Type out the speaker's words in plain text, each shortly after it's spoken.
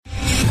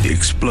the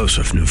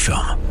explosive new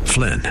film,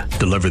 Flynn,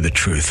 Deliver the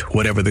Truth,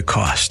 Whatever the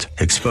Cost,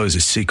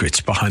 exposes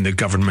secrets behind the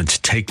government's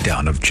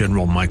takedown of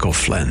General Michael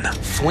Flynn.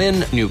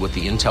 Flynn knew what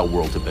the intel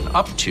world had been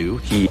up to.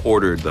 He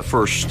ordered the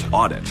first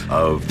audit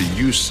of the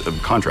use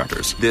of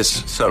contractors.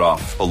 This set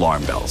off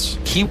alarm bells.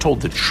 He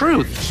told the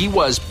truth. He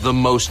was the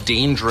most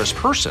dangerous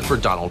person for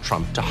Donald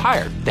Trump to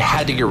hire. They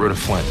had to get rid of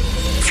Flynn.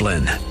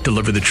 Flynn,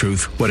 Deliver the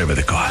Truth, Whatever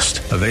the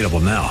Cost. Available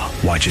now.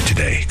 Watch it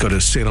today. Go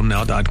to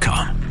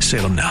salemnow.com.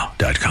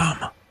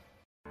 salemnow.com.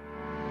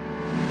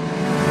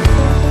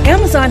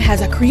 Amazon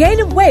has a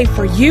creative way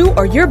for you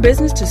or your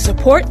business to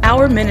support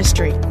our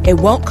ministry. It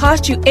won't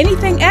cost you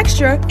anything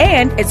extra,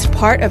 and it's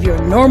part of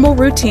your normal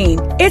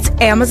routine. It's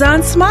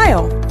Amazon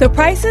Smile. The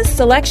prices,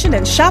 selection,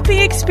 and shopping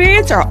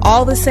experience are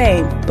all the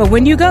same. But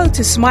when you go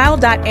to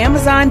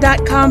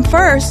smile.amazon.com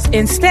first,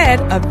 instead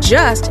of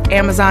just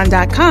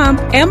amazon.com,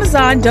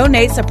 Amazon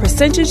donates a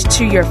percentage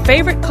to your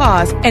favorite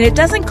cause, and it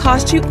doesn't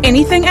cost you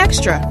anything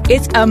extra.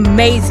 It's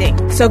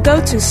amazing. So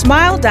go to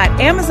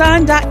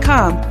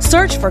smile.amazon.com,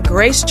 search for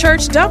Grace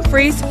Church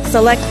Dumfries,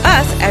 select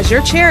us as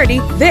your charity,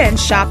 then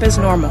shop as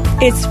normal.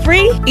 It's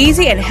free,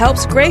 easy, and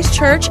helps Grace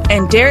Church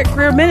and Derek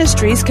Greer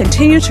Ministries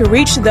continue to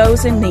reach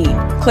those in need.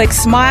 Click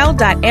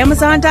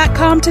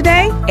smile.amazon.com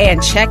today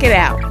and check it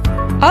out.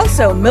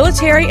 Also,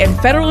 military and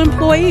federal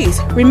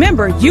employees,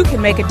 remember you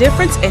can make a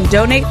difference and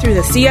donate through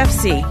the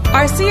CFC.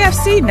 Our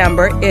CFC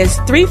number is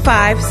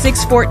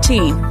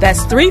 35614.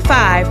 That's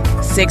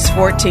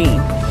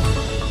 35614.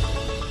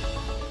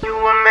 You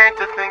were meant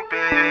to think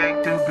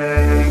big, too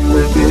big,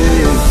 we're big.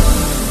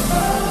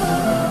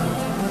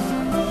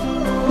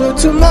 But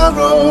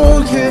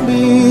tomorrow can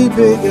be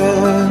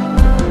bigger.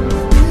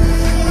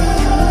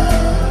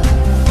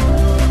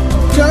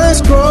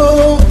 Just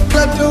grow,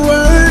 let the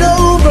word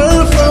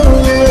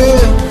overflow,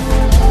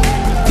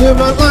 yeah. Live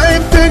a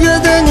life bigger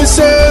than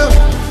yourself.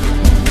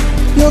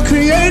 You're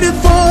created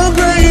for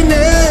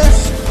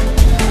greatness.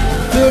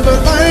 Live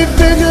a life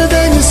bigger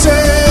than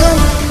yourself.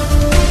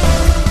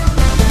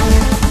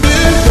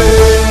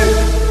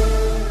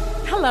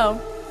 Hello,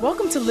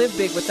 welcome to Live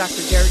Big with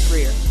Dr. Derek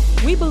Greer.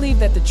 We believe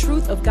that the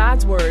truth of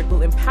God's Word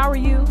will empower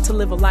you to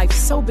live a life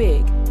so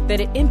big that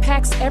it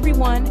impacts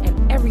everyone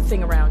and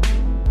everything around you.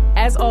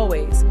 As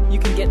always, you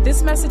can get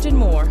this message and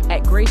more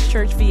at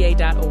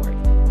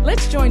gracechurchva.org.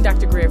 Let's join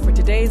Dr. Greer for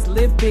today's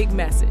Live Big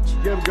message.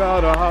 Give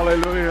God a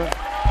hallelujah,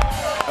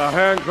 a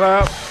hand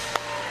clap.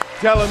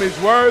 Tell him he's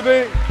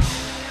worthy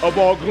of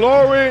all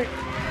glory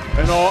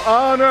and all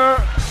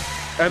honor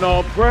and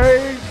all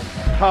praise.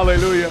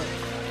 Hallelujah.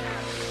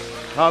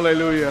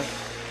 Hallelujah.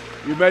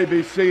 You may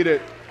be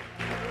seated.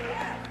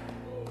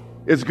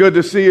 It's good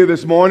to see you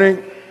this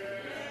morning.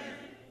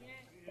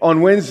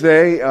 On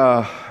Wednesday,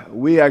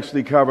 we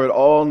actually covered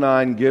all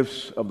 9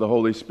 gifts of the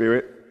Holy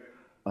Spirit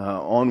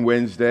on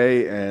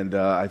Wednesday, and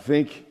I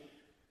think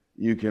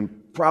you can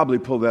probably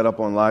pull that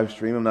up on live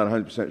stream. I'm not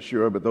 100%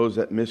 sure, but those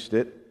that missed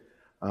it.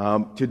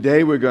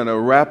 Today we're going to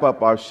wrap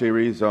up our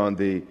series on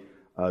the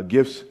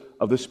gifts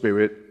of the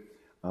Spirit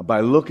by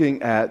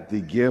looking at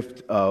the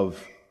gift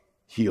of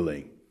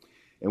healing.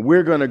 And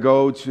we're going to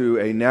go to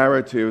a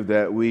narrative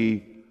that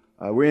we're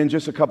in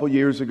just a couple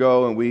years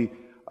ago, and we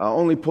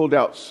only pulled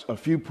out a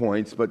few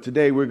points, but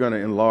today we're going to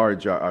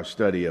enlarge our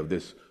study of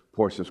this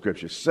portion of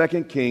Scripture.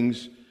 2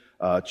 Kings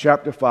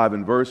chapter 5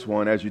 and verse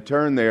 1. As you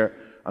turn there,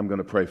 I'm going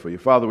to pray for you.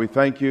 Father, we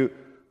thank you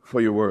for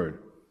your word.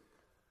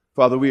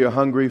 Father, we are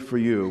hungry for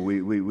you.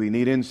 We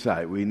need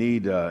insight. We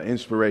need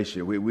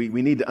inspiration.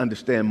 We need to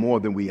understand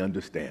more than we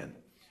understand.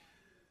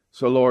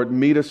 So, Lord,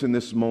 meet us in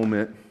this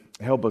moment.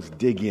 Help us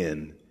dig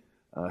in.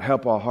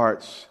 Help our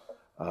hearts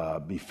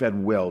be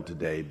fed well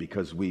today,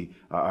 because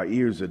our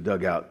ears are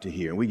dug out to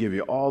hear. And we give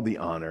you all the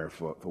honor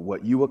for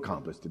what you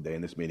accomplished today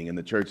in this meeting. And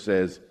the church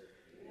says,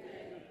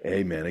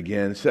 Amen.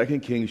 Again, 2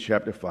 Kings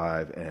chapter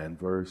 5 and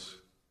verse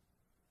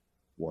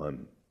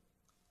 1.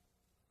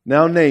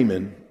 Now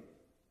Naaman,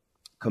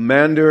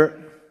 commander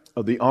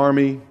of the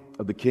army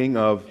of the king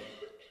of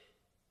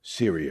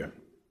Syria.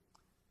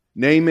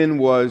 Naaman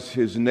was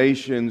his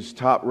nation's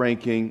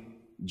top-ranking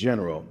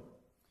general.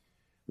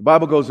 The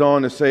Bible goes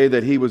on to say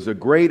that he was a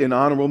great and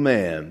honorable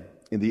man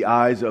in the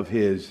eyes of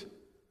his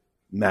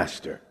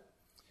master.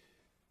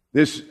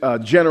 This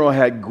general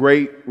had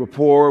great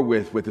rapport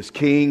with his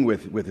king,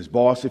 with his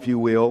boss, if you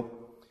will.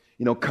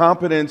 You know,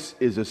 competence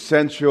is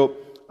essential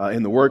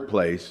in the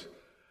workplace,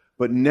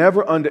 but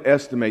never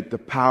underestimate the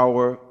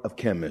power of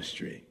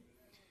chemistry.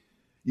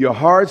 Your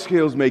hard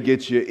skills may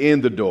get you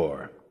in the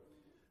door,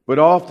 but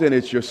often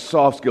it's your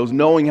soft skills,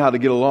 knowing how to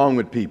get along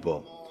with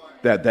people,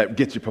 that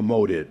gets you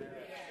promoted.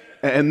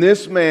 And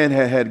this man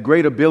had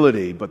great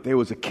ability, but there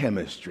was a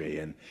chemistry.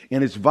 And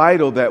it's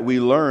vital that we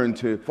learn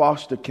to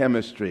foster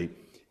chemistry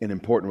in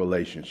important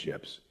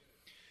relationships.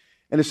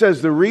 And it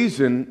says the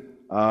reason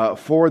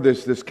for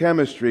this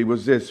chemistry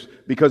was this: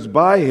 because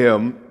by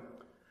him,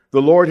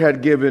 the Lord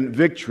had given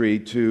victory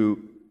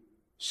to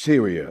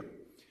Syria.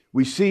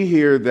 We see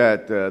here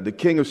that the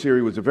king of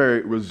Syria was a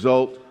very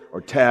result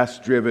or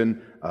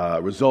task-driven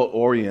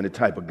result-oriented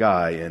type of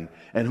guy,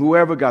 and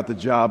whoever got the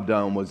job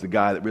done was the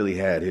guy that really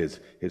had his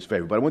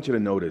favor. But I want you to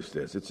notice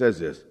this. It says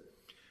this,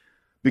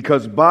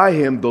 because by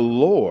him the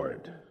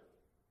Lord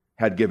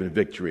had given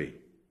victory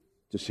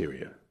to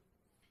Syria.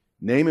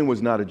 Naaman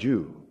was not a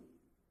Jew.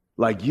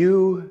 Like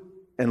you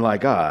and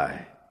like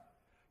I,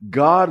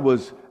 God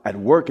was at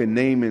work in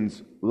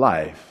Naaman's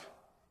life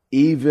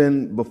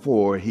even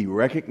before he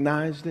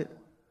recognized it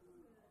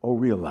or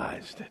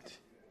realized it.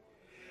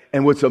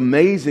 And what's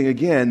amazing,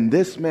 again,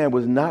 this man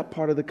was not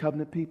part of the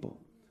covenant people,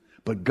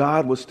 but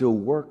God was still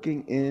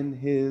working in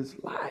his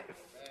life.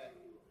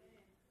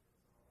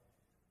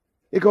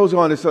 It goes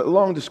on. It's a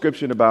long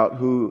description about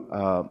who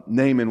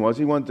Naaman was.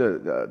 He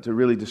wanted to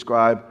really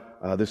describe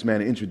this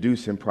man and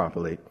introduce him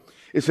properly.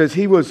 It says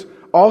he was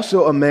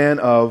also a man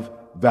of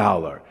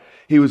valor.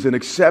 He was an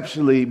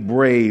exceptionally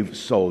brave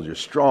soldier,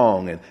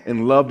 strong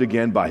and loved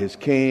again by his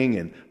king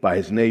and by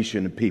his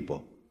nation and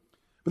people.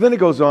 But then it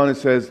goes on and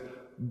says,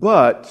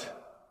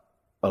 but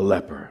a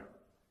leper.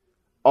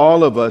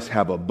 All of us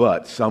have a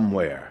but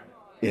somewhere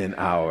in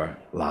our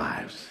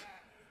lives.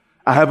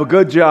 I have a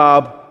good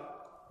job,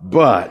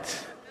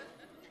 but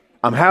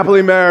I'm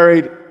happily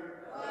married,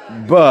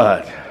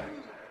 but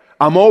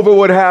I'm over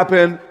what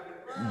happened,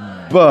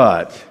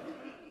 but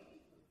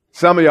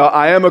some of y'all,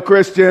 I am a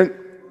Christian,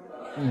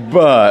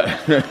 but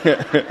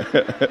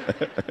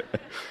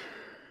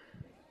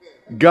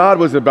God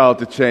was about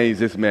to change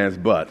this man's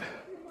butt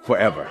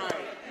forever.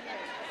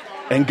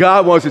 And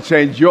God wants to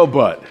change your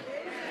butt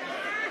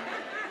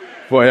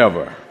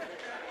forever.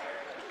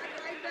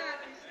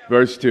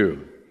 Verse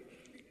 2.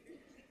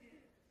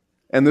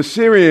 And the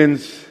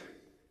Syrians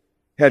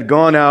had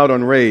gone out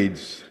on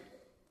raids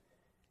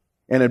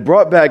and had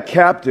brought back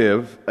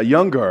captive a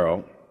young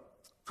girl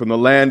from the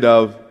land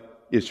of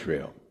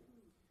Israel.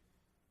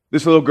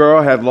 This little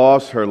girl had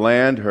lost her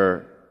land,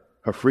 her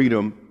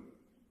freedom,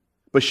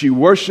 but she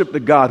worshiped the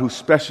God who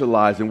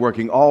specialized in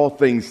working all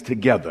things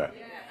together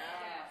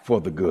for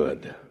the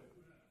good.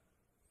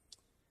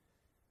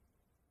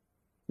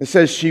 It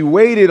says she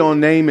waited on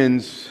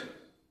Naaman's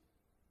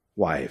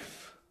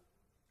wife.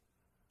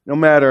 No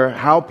matter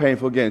how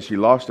painful, again, she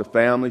lost a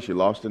family, she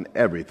lost an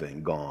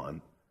everything,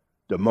 gone,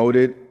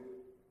 demoted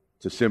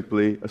to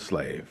simply a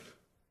slave.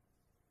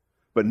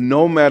 But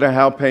no matter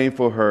how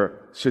painful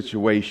her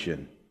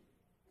situation,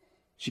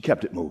 she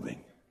kept it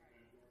moving.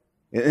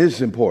 And this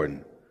is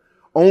important.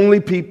 Only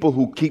people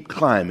who keep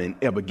climbing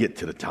ever get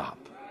to the top.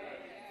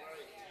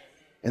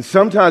 And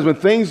sometimes when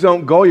things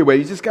don't go your way,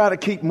 you just got to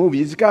keep moving.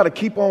 You just got to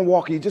keep on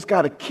walking. You just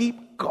got to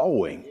keep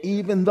going,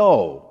 even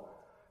though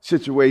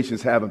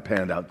situations haven't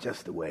panned out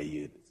just the way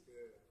you'd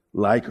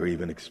like or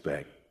even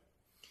expect.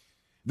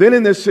 Then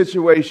in this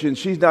situation,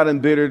 she's not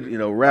embittered,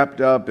 wrapped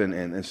up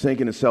and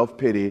sinking in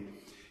self-pity.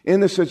 In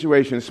this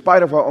situation, in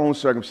spite of her own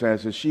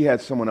circumstances, she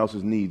had someone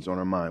else's needs on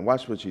her mind.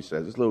 Watch what she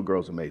says. This little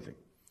girl's amazing.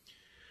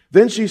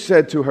 Then she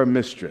said to her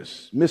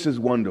mistress, Mrs.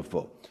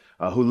 Wonderful,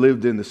 who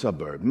lived in the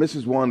suburb,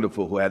 Mrs.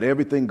 Wonderful, who had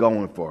everything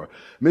going for her,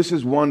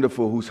 Mrs.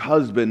 Wonderful, whose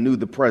husband knew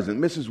the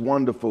president, Mrs.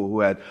 Wonderful,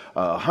 who had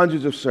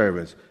hundreds of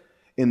servants.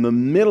 In the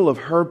middle of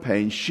her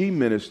pain, she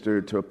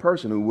ministered to a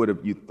person who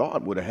you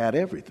thought would have had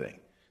everything.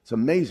 It's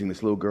amazing,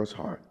 this little girl's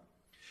heart.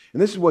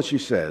 And this is what she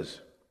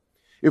says.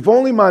 If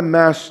only my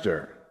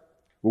master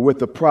were with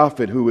the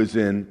prophet who is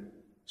in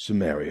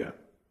Samaria.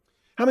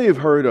 How many have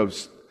heard of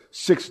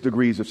 6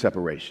 degrees of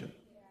separation?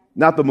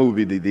 Not the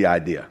movie, the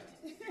idea.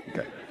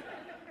 Okay.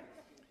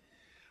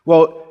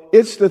 Well,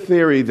 it's the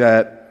theory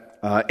that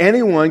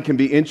anyone can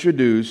be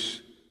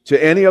introduced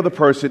to any other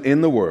person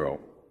in the world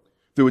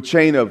through a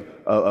chain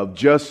of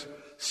just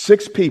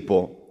 6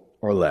 people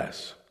or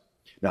less.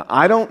 Now,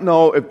 I don't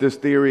know if this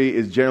theory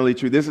is generally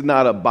true. This is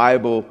not a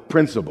Bible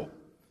principle,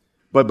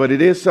 but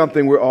it is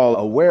something we're all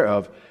aware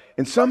of.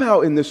 And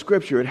somehow in the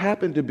scripture, it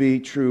happened to be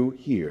true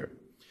here.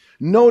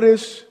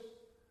 Notice,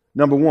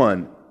 number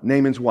 1,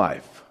 Naaman's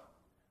wife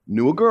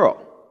knew a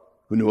girl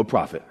who knew a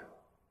prophet.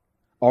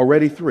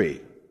 Already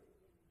 3,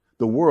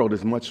 the world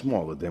is much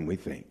smaller than we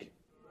think.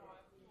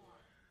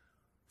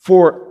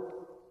 For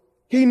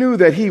he knew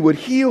that he would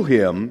heal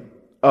him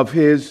of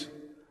his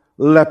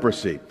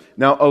leprosy.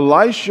 Now,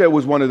 Elisha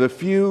was one of the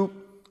few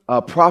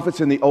prophets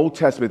in the Old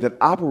Testament that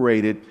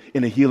operated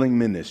in a healing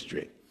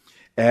ministry.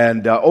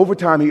 And over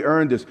time, he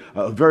earned this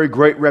very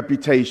great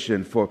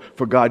reputation for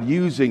God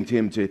using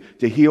him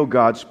to heal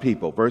God's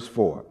people. Verse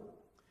 4.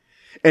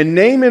 And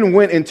Naaman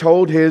went and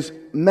told his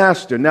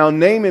master. Now,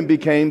 Naaman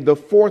became the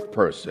 4th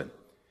person,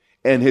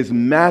 and his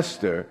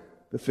master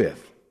the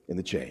 5th in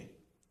the chain.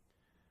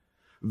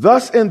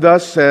 Thus and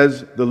thus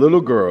says the little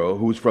girl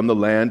who's from the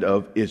land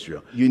of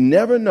Israel. You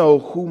never know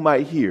who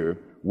might hear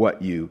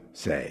what you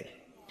say.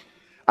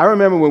 I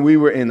remember when we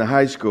were in the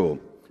high school,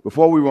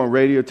 before we were on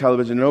radio,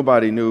 television,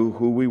 nobody knew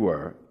who we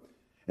were.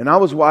 And I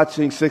was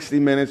watching 60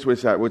 Minutes,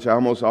 which I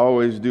almost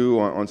always do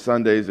on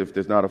Sundays if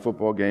there's not a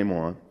football game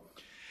on.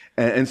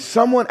 And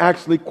someone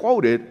actually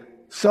quoted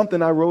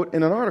something I wrote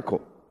in an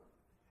article.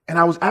 And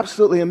I was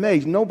absolutely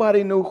amazed.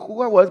 Nobody knew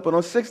who I was, but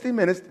on 60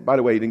 Minutes, by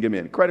the way, he didn't give me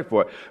any credit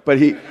for it, but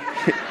he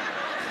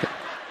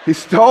He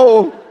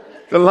stole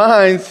the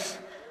lines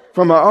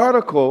from an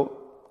article,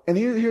 and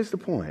here's the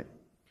point.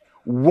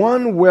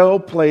 One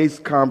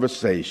well-placed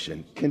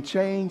conversation can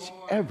change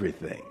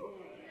everything.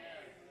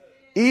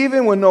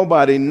 Even when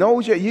nobody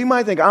knows you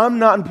might think, I'm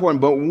not important,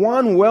 but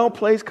one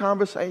well-placed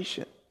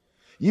conversation,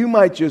 you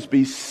might just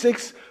be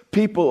 6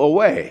 people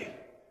away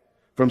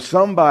from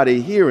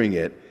somebody hearing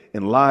it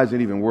and lives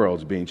and even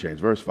worlds being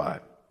changed. Verse 5.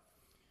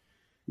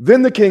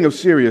 Then the king of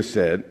Syria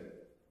said,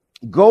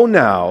 go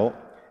now,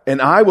 and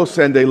I will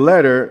send a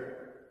letter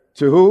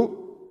to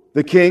who?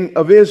 The king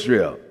of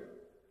Israel.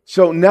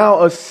 So now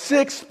a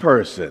 6th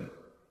person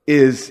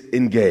is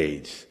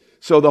engaged.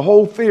 So the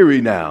whole theory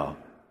now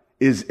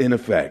is in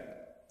effect.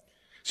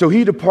 So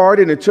he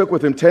departed and took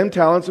with him 10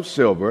 talents of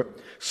silver,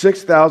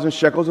 6,000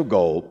 shekels of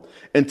gold,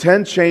 and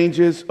 10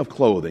 changes of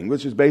clothing,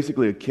 which is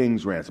basically a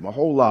king's ransom, a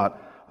whole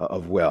lot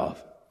of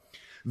wealth.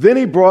 Then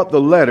he brought the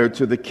letter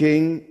to the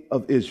king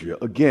of Israel.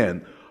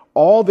 Again,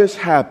 all this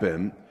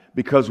happened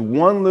because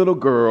one little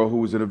girl who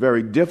was in a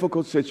very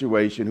difficult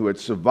situation, who had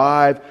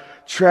survived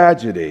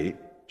tragedy,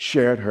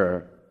 shared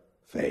her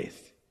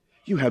faith.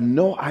 You have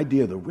no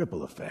idea the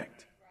ripple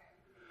effect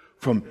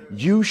from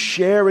you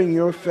sharing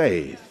your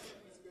faith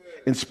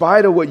in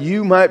spite of what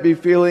you might be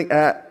feeling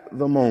at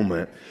the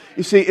moment.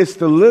 You see, it's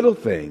the little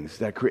things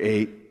that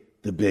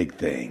create the big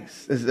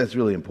things. That's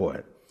really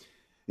important.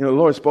 You know, the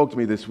Lord spoke to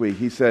me this week.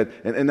 He said,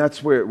 and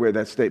that's where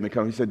that statement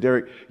comes. He said,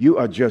 Derek, you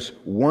are just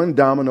one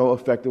domino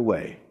effect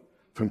away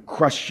from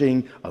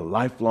crushing a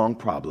lifelong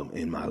problem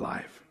in my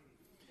life.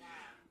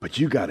 But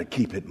you got to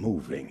keep it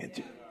moving.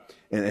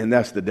 And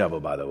that's the devil,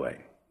 by the way.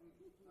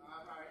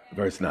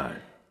 Verse 9.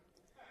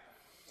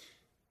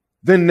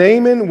 Then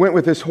Naaman went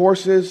with his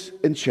horses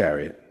and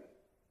chariot,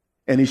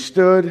 and he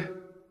stood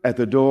at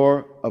the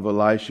door of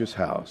Elisha's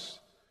house.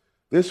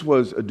 This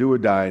was a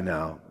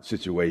do-or-die-now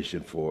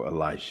situation for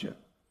Elisha.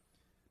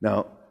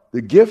 Now,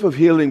 the gift of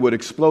healing would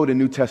explode in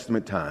New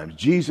Testament times.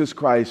 Jesus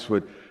Christ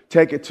would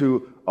take it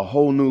to a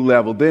whole new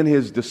level. Then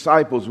his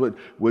disciples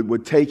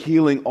would take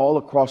healing all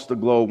across the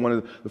globe. One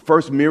of the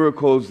first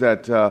miracles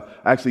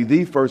actually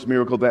the first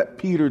miracle that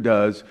Peter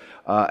does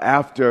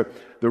after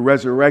the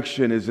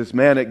resurrection is this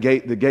man at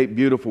the gate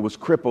beautiful was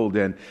crippled,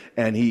 and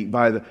he,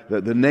 by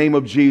the name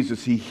of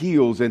Jesus, he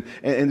heals. And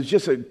it's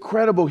just an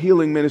incredible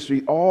healing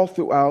ministry all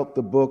throughout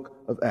the book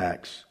of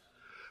Acts.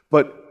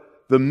 But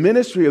the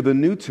ministry of the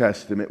New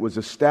Testament was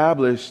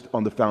established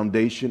on the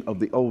foundation of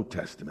the Old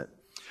Testament.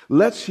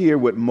 Let's hear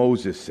what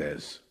Moses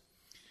says.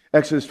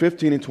 Exodus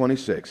 15 and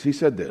 26. He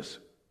said this,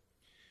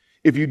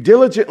 if you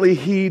diligently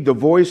heed the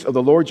voice of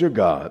the Lord your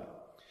God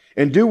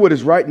and do what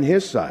is right in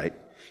his sight,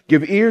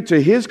 give ear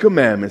to his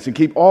commandments and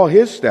keep all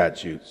his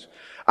statutes,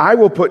 I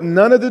will put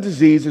none of the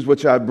diseases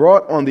which I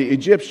brought on the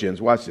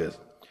Egyptians. Watch this.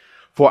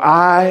 For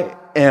I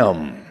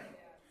am.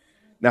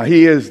 Now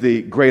he is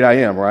the great I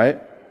am,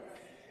 right?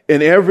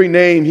 And every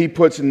name he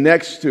puts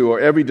next to, or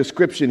every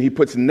description he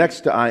puts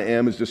next to I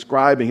am, is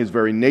describing his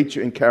very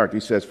nature and character.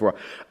 He says, for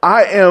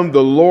I am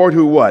the Lord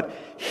who what?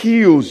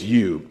 Heals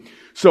you.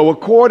 So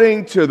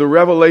according to the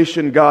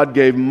revelation God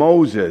gave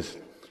Moses,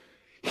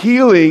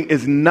 healing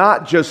is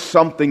not just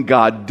something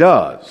God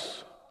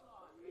does.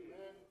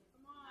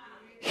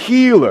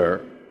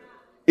 Healer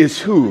is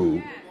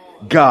who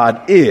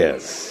God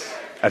is.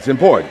 That's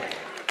important.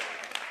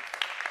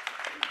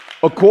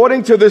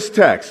 According to this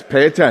text,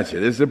 pay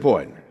attention, this is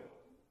important.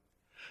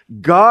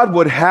 God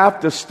would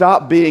have to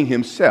stop being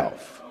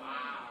himself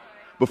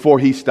before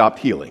he stopped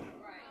healing.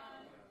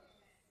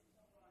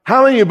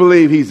 How many of you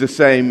believe he's the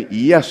same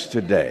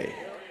yesterday,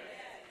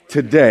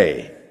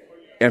 today,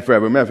 and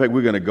forever? Matter of fact,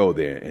 we're going to go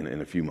there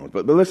in a few moments.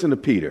 But listen to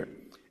Peter,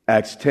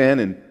 Acts 10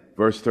 and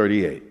verse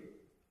 38.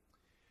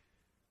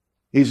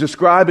 He's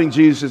describing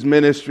Jesus'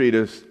 ministry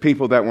to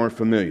people that weren't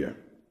familiar.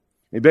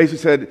 He basically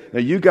said, now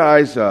you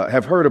guys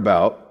have heard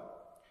about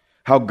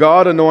how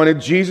God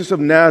anointed Jesus of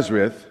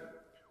Nazareth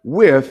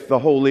with the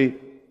Holy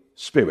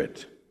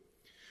Spirit.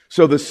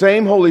 So the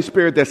same Holy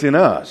Spirit that's in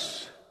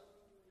us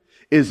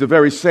is the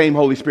very same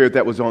Holy Spirit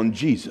that was on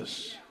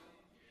Jesus.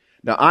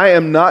 Now, I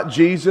am not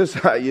Jesus.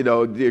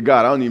 Dear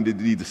God, I don't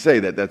even need to say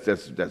that.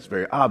 That's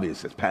very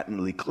obvious. That's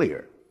patently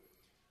clear.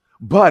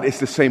 But it's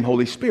the same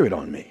Holy Spirit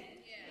on me.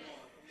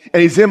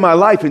 And he's in my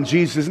life in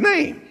Jesus'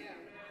 name.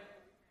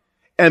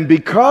 And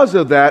because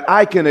of that,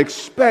 I can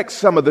expect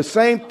some of the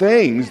same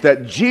things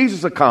that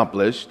Jesus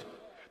accomplished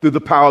through the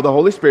power of the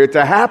Holy Spirit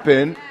to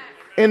happen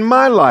in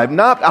my life.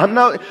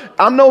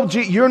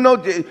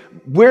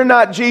 We're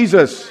not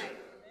Jesus.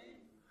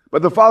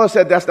 But the Father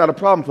said that's not a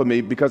problem for me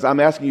because I'm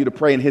asking you to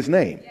pray in his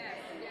name.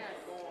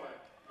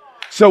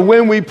 So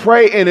when we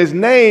pray in his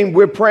name,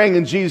 we're praying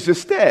in Jesus'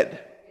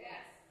 stead.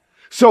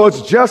 So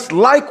it's just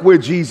like we're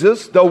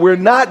Jesus, though we're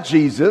not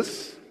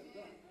Jesus.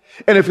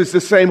 And if it's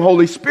the same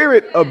Holy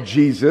Spirit of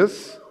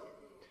Jesus,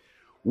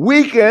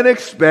 we can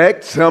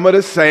expect some of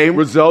the same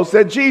results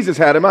that Jesus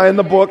had. Am I in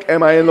the book?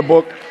 Am I in the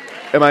book?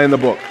 Am I in the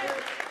book?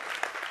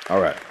 All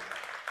right.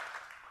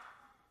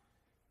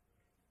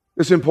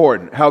 It's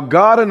important how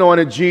God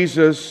anointed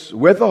Jesus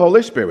with the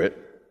Holy Spirit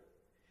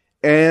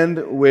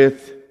and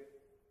with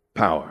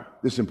power.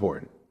 This is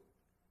important.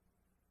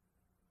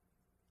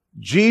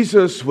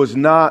 Jesus was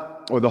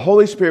not, or the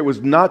Holy Spirit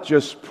was not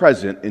just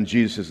present in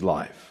Jesus'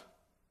 life.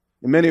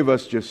 And many of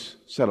us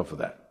just settle for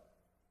that.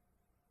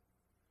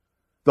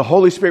 The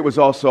Holy Spirit was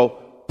also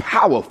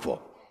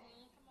powerful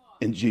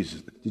in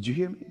Jesus. Did you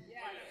hear me?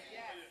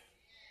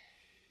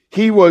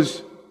 He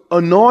was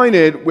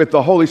anointed with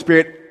the Holy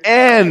Spirit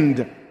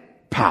and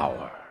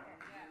power.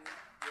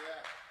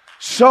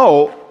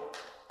 So,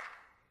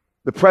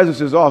 the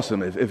presence is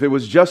awesome. If it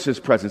was just His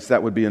presence,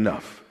 that would be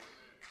enough.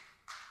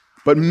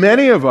 But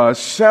many of us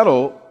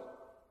settle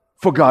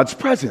for God's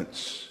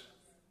presence.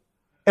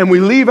 And we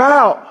leave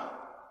out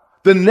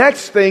the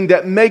next thing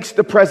that makes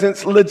the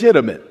presence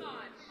legitimate.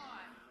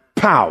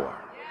 Power.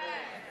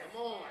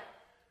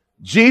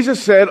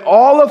 Jesus said,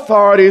 all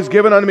authority is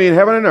given unto me in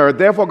heaven and earth.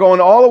 Therefore go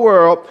into all the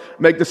world,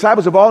 make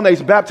disciples of all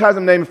nations, baptize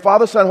them in the name of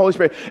Father, Son, Holy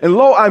Spirit. And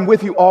lo, I'm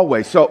with you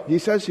always. So He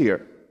says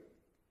here,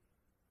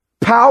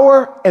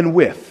 power and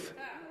with.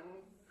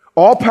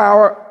 All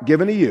power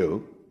given to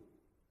you,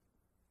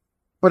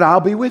 but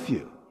I'll be with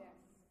you.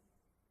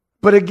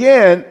 But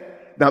again,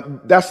 now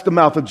that's the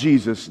mouth of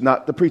Jesus,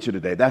 not the preacher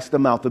today. That's the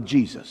mouth of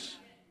Jesus.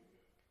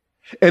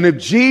 And if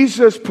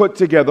Jesus put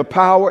together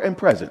power and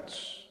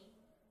presence,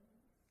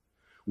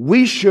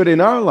 we should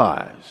in our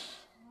lives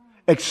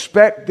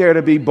expect there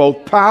to be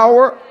both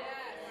power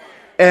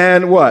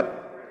and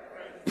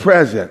what?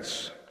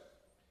 Presence.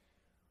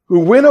 Who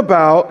went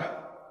about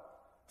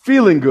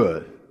feeling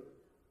good.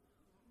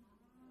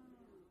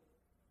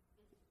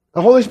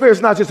 The Holy Spirit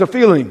is not just a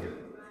feeling.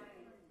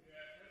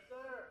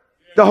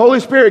 The Holy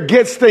Spirit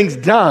gets things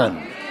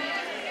done.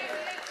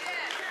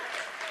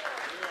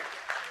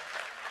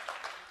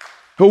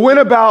 Who went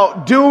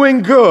about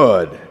doing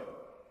good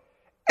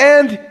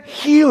and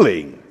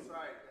healing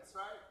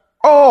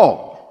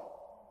all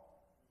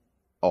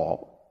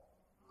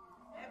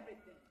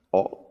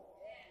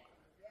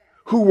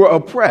who were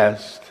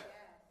oppressed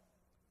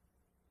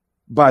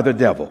by the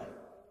devil.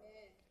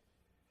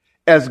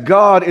 As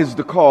God is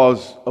the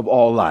cause of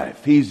all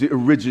life, He's the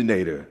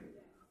originator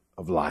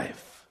of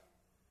life.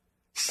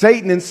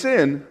 Satan and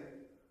sin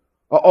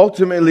are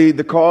ultimately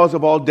the cause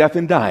of all death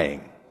and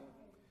dying.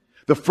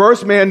 The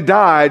first man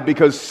died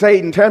because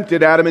Satan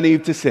tempted Adam and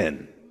Eve to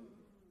sin.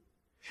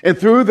 And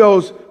through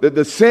those,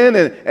 the sin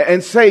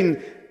and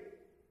Satan,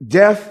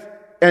 death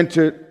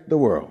entered the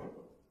world.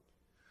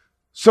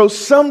 So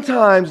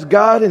sometimes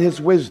God in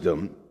His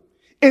wisdom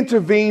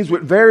intervenes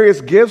with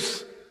various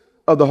gifts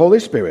of the Holy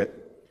Spirit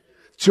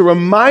to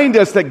remind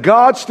us that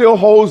God still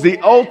holds the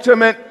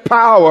ultimate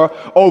power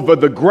over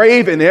the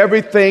grave and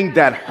everything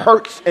that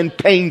hurts and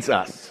pains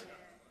us.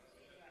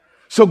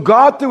 So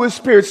God through His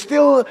Spirit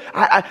still,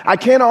 I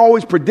can't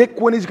always predict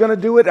when He's going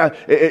to do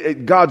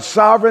it. God's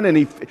sovereign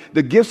and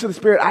the gifts of the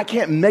Spirit, I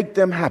can't make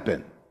them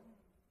happen.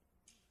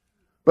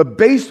 But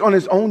based on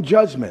His own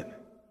judgment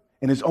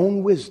and His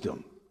own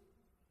wisdom,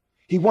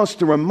 He wants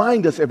to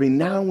remind us every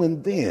now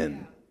and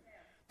then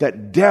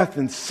that death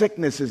and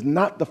sickness is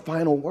not the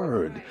final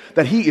word,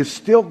 that He is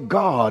still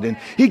God. And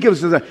He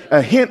gives us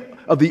a hint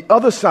of the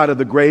other side of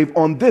the grave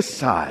on this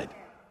side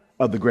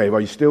of the grave. Are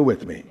you still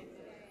with me?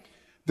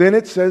 Then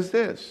it says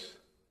this,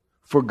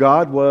 for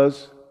God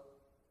was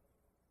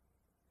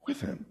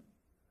with him.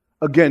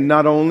 Again,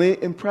 not only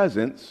in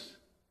presence,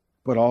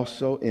 but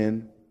also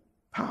in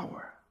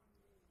power.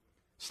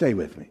 Stay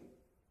with me.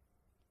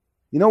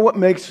 You know what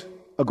makes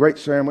a great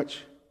sandwich?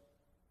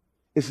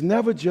 It's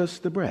never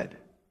just the bread,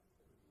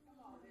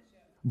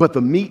 but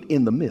the meat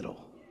in the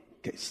middle.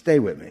 Okay, stay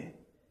with me.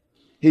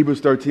 Hebrews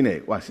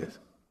 13:8. Watch this.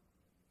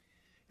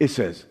 It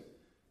says,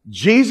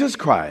 Jesus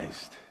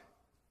Christ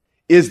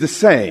is the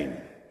same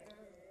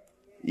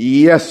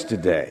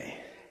yesterday.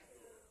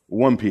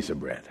 One piece of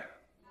bread.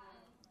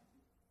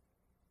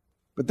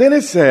 But then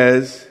it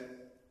says,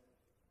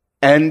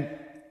 and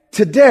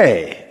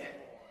today.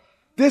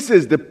 This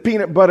is the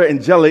peanut butter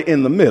and jelly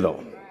in the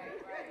middle.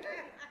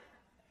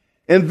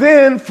 And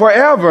then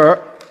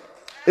forever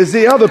is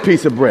the other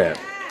piece of bread.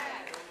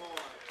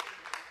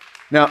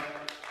 Now,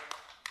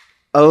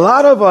 a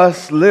lot of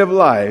us live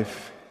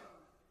life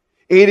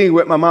eating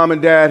what my mom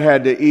and dad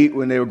had to eat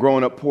when they were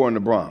growing up poor in the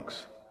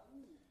Bronx.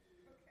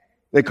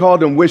 They called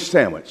them wish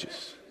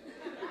sandwiches.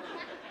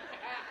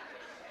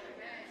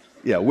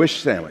 Yeah,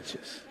 wish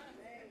sandwiches.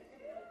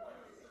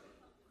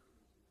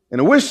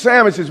 And a wish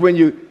sandwich is when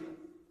you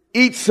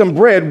eat some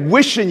bread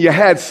wishing you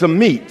had some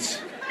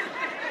meat.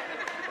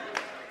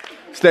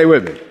 Stay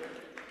with me.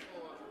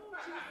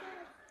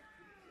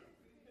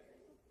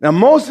 Now,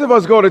 most of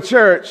us go to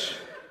church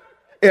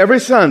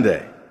every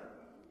Sunday.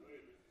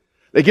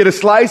 They get a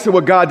slice of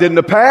what God did in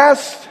the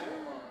past.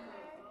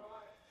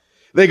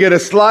 They get a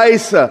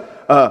slice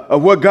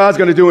of what God's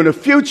going to do in the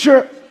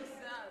future.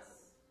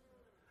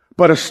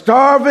 But are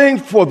starving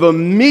for the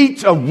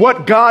meat of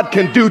what God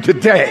can do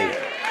today.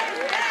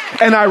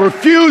 And I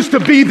refuse to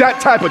be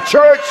that type of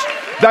church,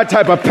 that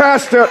type of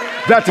pastor,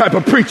 that type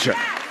of preacher.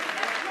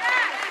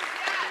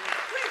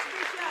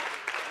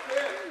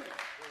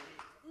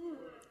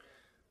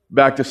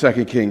 Back to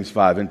 2 Kings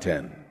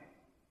 5:10.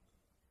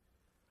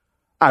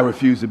 I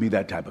refuse to be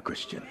that type of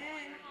Christian.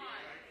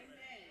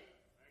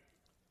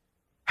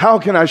 How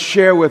can I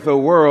share with the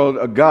world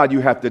a God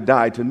you have to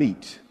die to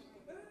meet?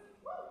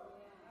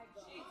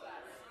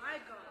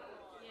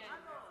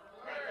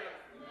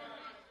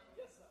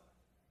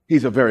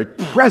 He's a very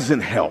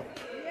present help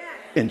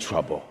in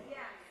trouble.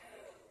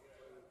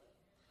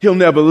 He'll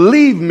never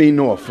leave me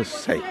nor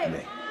forsake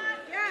me.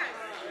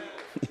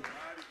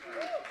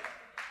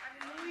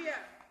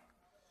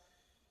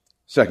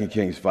 2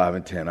 Kings 5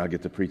 and 10. I'll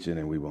get to preaching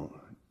and we won't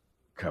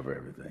cover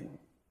everything.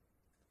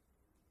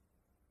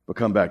 But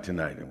come back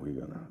tonight and we're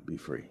going to be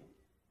free.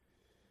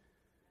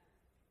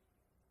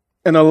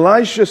 And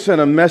Elisha sent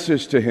a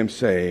message to him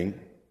saying,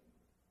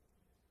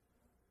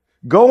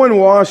 go and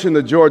wash in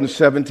the Jordan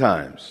 7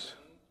 times,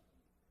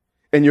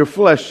 and your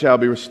flesh shall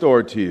be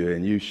restored to you,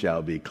 and you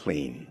shall be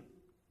clean.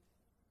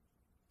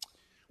 I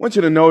want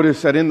you to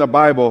notice that in the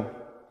Bible,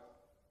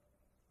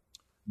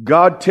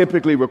 God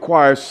typically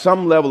requires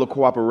some level of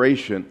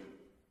cooperation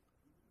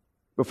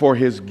before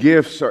his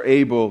gifts are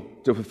able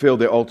to fulfill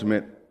their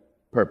ultimate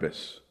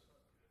purpose.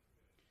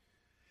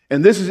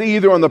 And this is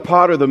either on the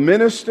part of the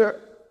minister.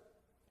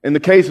 In the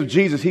case of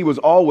Jesus, he was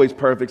always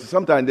perfect. So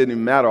sometimes it didn't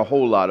even matter a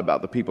whole lot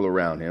about the people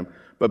around him.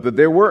 But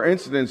there were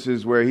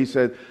incidences where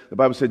the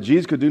Bible said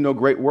Jesus could do no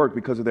great work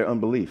because of their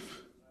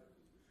unbelief.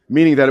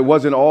 Meaning that it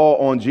wasn't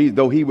all on Jesus,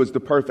 though he was the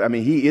perfect.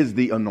 He is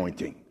the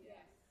anointing.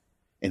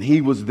 And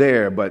he was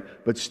there,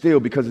 but still,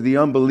 because of the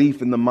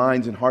unbelief in the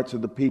minds and hearts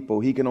of the people,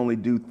 he can only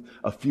do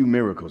a few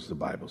miracles, the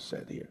Bible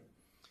said here.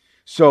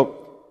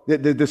 So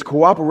this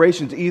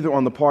cooperation is either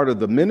on the part of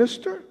the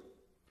minister,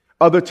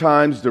 other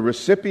times the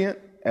recipient,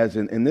 as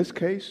in this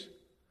case,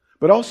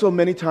 but also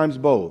many times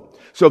both.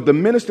 So if the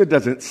minister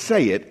doesn't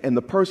say it and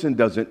the person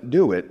doesn't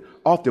do it,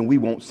 often we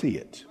won't see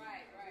it.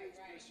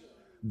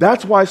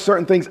 That's why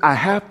certain things I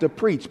have to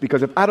preach,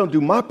 because if I don't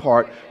do my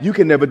part, you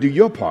can never do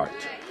your part.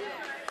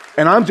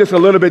 And I'm just a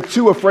little bit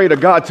too afraid of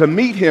God to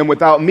meet him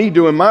without me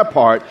doing my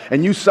part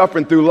and you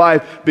suffering through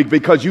life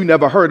because you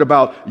never heard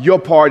about your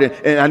part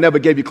and I never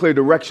gave you clear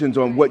directions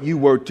on what you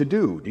were to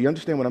do. Do you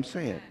understand what I'm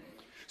saying?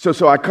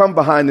 So I come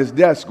behind this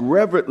desk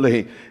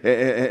reverently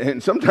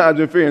and sometimes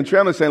in fear and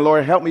trembling saying,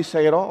 Lord, help me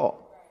say it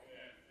all.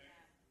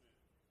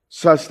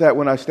 Such that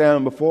when I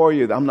stand before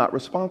you, I'm not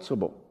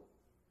responsible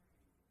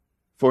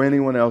for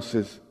anyone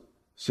else's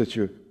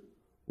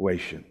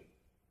situation.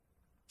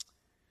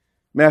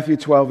 Matthew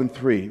 12 and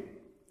 3.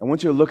 I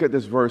want you to look at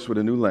this verse with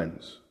a new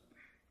lens.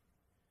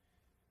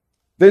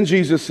 Then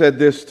Jesus said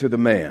this to the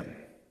man.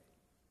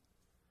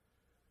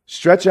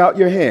 Stretch out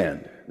your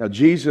hand. Now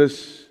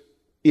Jesus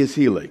is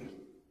healing.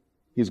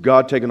 He's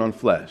God taken on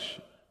flesh.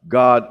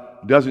 God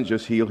doesn't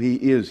just heal, he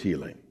is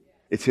healing.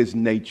 It's his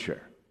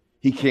nature.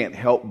 He can't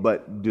help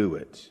but do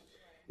it.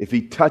 If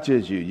he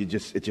touches you,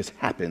 it just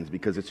happens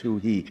because it's who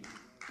he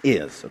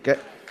is, okay?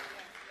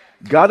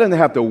 God doesn't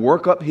have to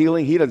work up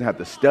healing. He doesn't have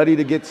to study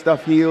to get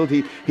stuff healed.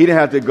 He didn't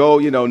have to go,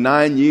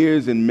 9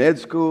 years in med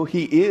school.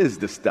 He is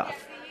the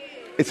stuff.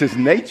 It's his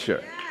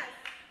nature.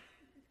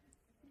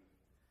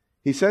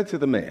 He said to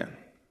the man,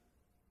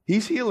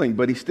 he's healing,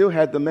 but he still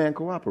had the man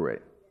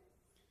cooperate.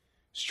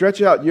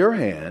 Stretch out your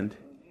hand.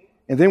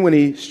 And then when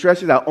he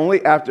stretched it out,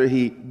 only after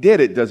he did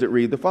it does it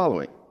read the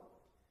following.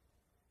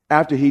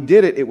 After he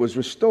did it, it was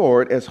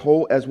restored as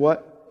whole as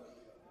what?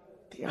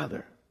 The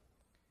other.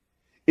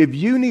 If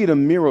you need a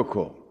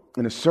miracle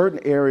in a certain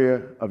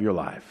area of your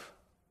life,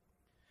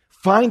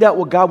 find out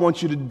what God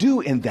wants you to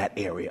do in that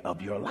area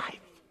of your life.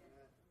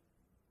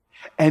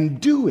 And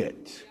do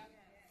it.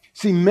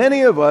 See,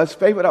 many of us,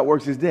 faith without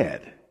works is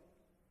dead.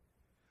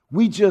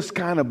 We just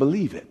kind of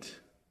believe it.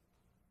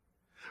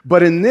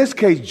 But in this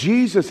case,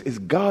 Jesus is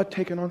God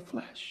taken on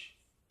flesh.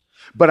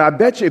 But I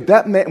bet you if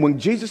that man, when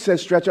Jesus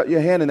says stretch out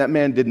your hand and that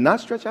man did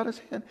not stretch out his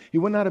hand, he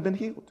would not have been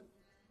healed.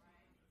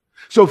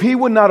 So if he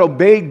would not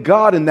obey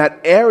God in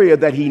that area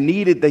that he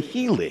needed the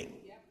healing,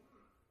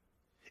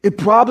 it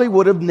probably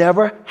would have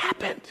never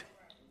happened.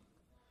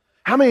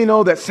 How many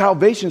know that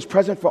salvation is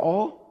present for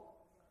all?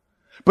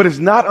 But it's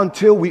not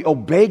until we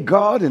obey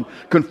God and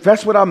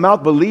confess with our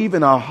mouth, believe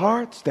in our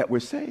hearts that we're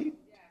saved.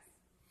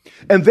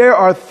 And there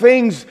are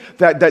things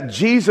that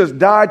Jesus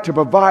died to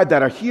provide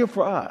that are here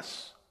for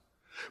us.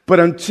 But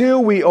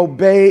until we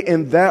obey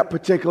in that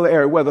particular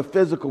area, whether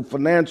physical,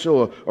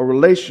 financial, or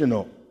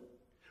relational,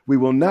 we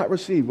will not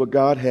receive what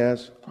God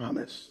has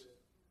promised.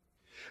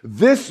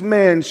 This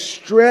man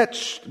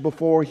stretched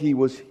before he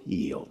was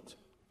healed.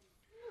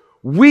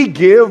 We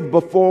give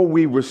before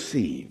we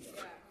receive.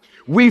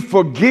 We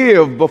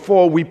forgive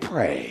before we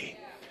pray.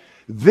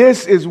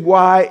 This is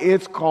why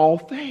it's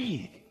called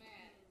faith.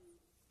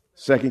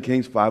 2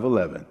 Kings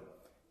 5:11,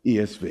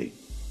 ESV.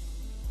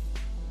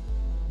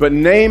 But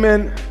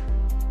Naaman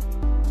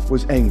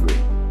was angry.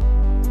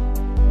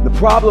 The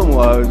problem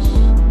was,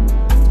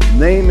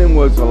 Naaman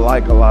was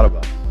like a lot of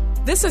us.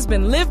 This has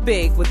been Live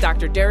Big with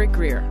Dr. Derek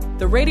Grier,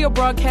 the radio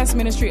broadcast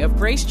ministry of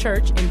Grace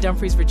Church in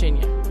Dumfries,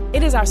 Virginia.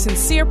 It is our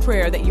sincere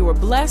prayer that you are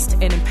blessed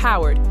and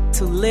empowered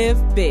to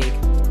live big.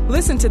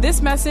 Listen to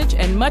this message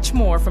and much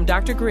more from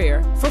Dr.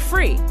 Grier for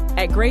free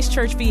at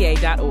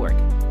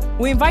gracechurchva.org.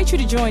 We invite you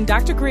to join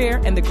Dr.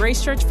 Greer and the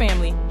Grace Church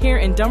family here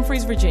in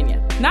Dumfries,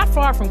 Virginia, not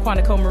far from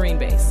Quantico Marine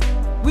Base.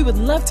 We would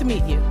love to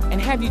meet you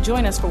and have you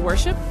join us for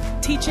worship,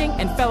 teaching,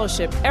 and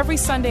fellowship every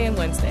Sunday and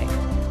Wednesday.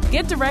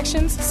 Get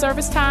directions,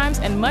 service times,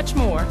 and much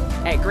more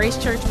at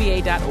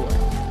gracechurchva.org.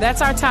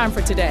 That's our time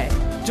for today.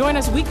 Join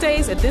us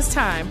weekdays at this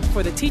time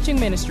for the teaching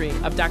ministry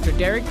of Dr.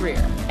 Derek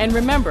Greer. And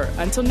remember,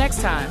 until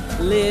next time,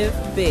 live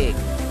big.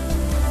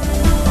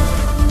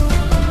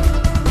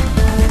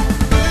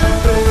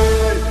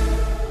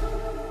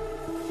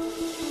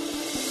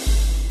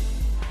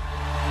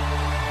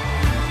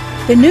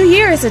 The new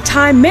year is a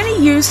time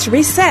many use to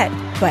reset,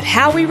 but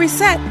how we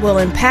reset will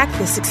impact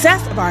the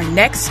success of our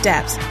next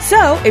steps.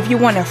 So, if you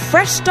want a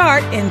fresh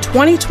start in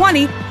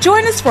 2020,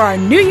 join us for our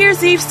New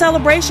Year's Eve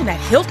celebration at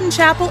Hilton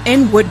Chapel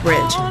in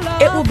Woodbridge.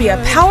 It will be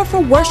a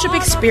powerful worship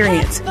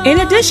experience.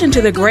 In addition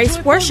to the Grace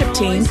Worship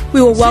Team,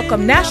 we will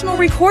welcome national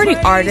recording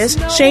artist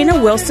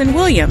Shayna Wilson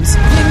Williams.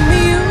 Give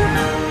me you.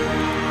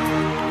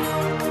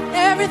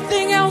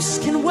 Everything else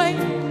can wait.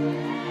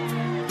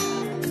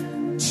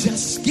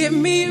 Just give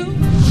me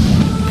you.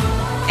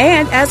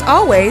 And as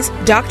always,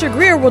 Dr.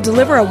 Greer will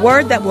deliver a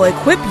word that will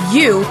equip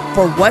you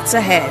for what's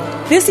ahead.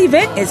 This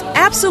event is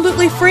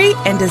absolutely free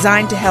and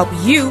designed to help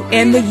you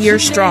end the year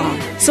strong.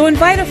 So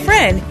invite a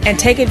friend and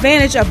take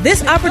advantage of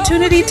this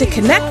opportunity to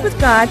connect with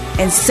God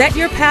and set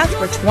your path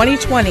for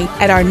 2020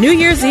 at our New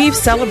Year's Eve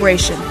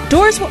celebration.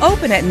 Doors will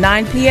open at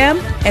 9 p.m.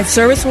 and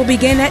service will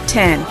begin at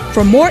 10.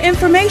 For more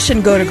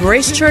information, go to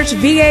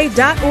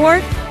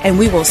gracechurchva.org and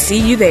we will see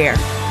you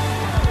there.